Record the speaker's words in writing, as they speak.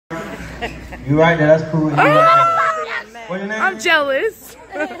You right there, that's cool. What's your name? I'm jealous.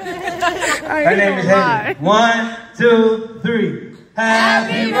 Her name is Haley. 1, 2, 3.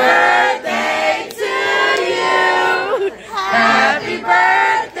 Happy birthday to you. Happy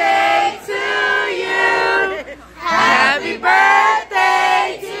birthday to you. Happy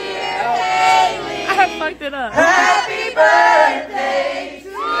birthday, dear Haley. I fucked it up. Happy birthday to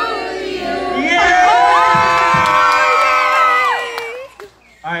you. Yeah.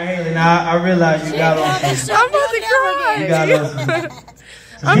 All right, Haley. Now I realize you got on some. I'm about to cry. You got on some.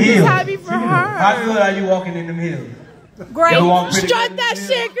 I'm heels. just happy for her. How good are you walking in them heels? Great. Strut that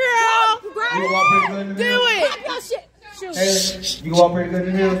shit, girl. You can walk pretty good in them Do heels? it. Haley, you can walk pretty good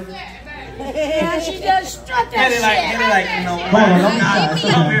in them heels? Yeah, she does strut that Get it shit. like, you know. Hold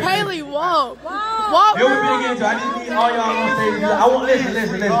on, Haley, walk. Here Walk, we girl. begin to. I just need all y'all on stage. I want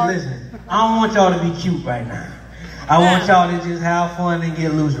listen. I don't want y'all to be cute right now. I want y'all to just have fun and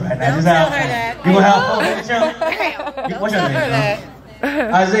get loose right now. Just have fun. You gonna have fun with the What's your name?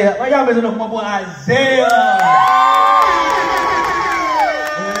 Isaiah. Why y'all messing up my boy Isaiah?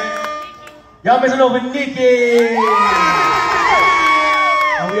 Y'all messing over Nikki.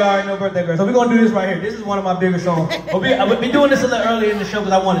 And we already know birthday girl. So we're gonna do this right here. This is one of my bigger songs. I'll be doing this a little earlier in the show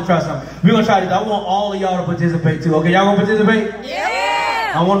because I want to try something. We're gonna try this. I want all of y'all to participate too. Okay, y'all gonna participate?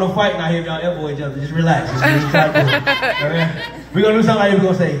 Yeah. I don't want no fighting out here if y'all elbow each other. Just relax. Just try to do it. Okay? We're gonna do something like this. We're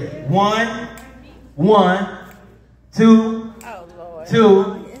gonna say 1, 1, 2, 2,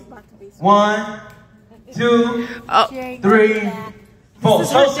 1, 2, 3, 4. This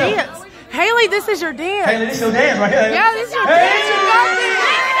is your dance. Haley, this is your dance. Haley, this is your dance right here. Yeah, this is your dance. You got this.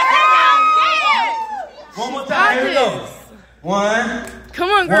 One more time. Here we go. 1. Come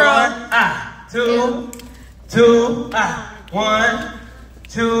on, girl. 1, 2, 2, 1,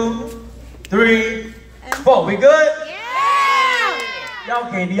 2, 3, 4. We good? Yeah. Y'all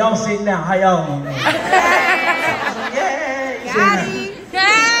can't do. Y'all sitting down. How y'all doing? Yeah. Got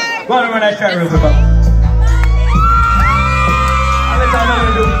it. Go ahead and run that track real quick, bro. I'll let y'all know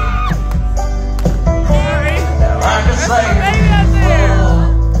what to do. I can say,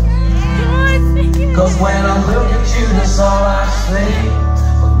 cause when I look at you, that's all I see.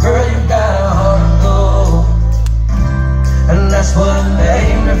 But girl, you got a heart of gold, and that's what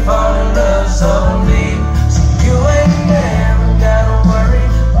made me fall in love so deep. So you ain't never gotta worry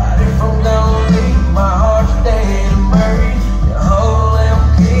about if I'm gonna leave. My heart's dead and buried. Your whole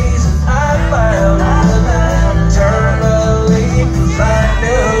keys and I found them eternally. Cause I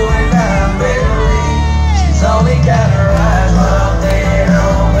knew and I believe she's only got her eyes out there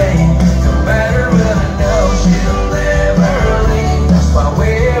on me. No matter what I know, she'll never leave. That's why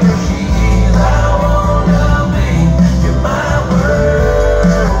wherever she is, I wanna be. You're my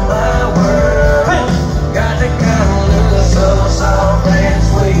world, my world. Got the kind of love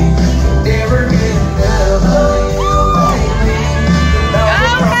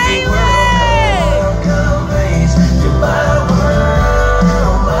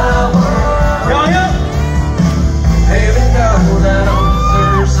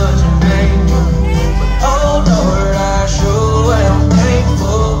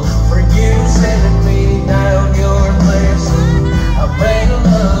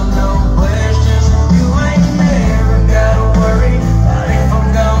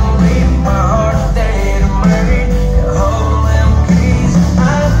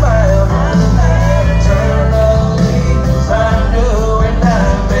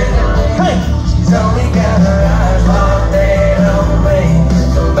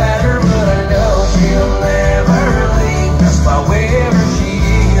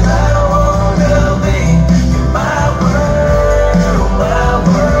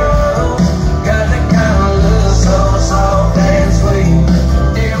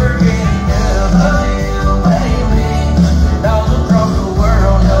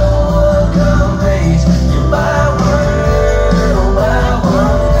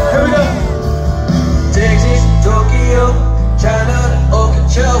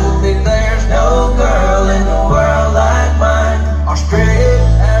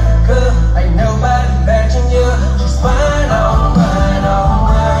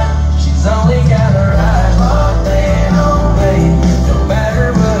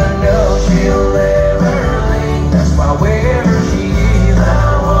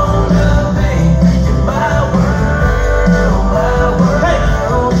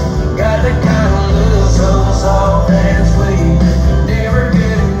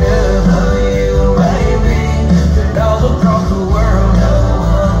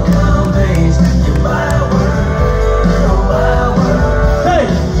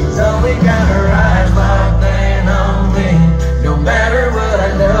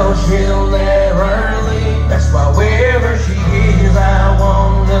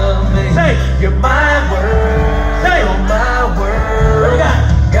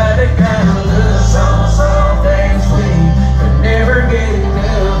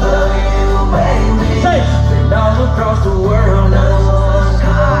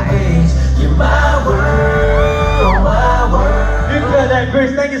about that,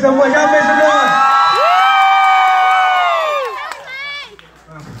 Chris? Thank you so much. Y'all make some noise.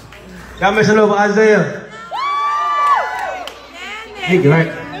 Y'all make some noise for Isaiah. Nigga, right?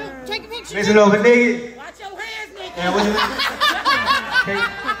 Take a picture. Make some noise for Nigga. Watch your hands, nigga. Yeah, what's your name?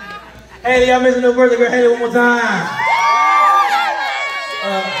 Haley, y'all make some noise birthday girl. Haley, one more time.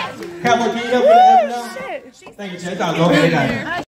 Cowboy, can you help me? Thank you, Chad. It's all good.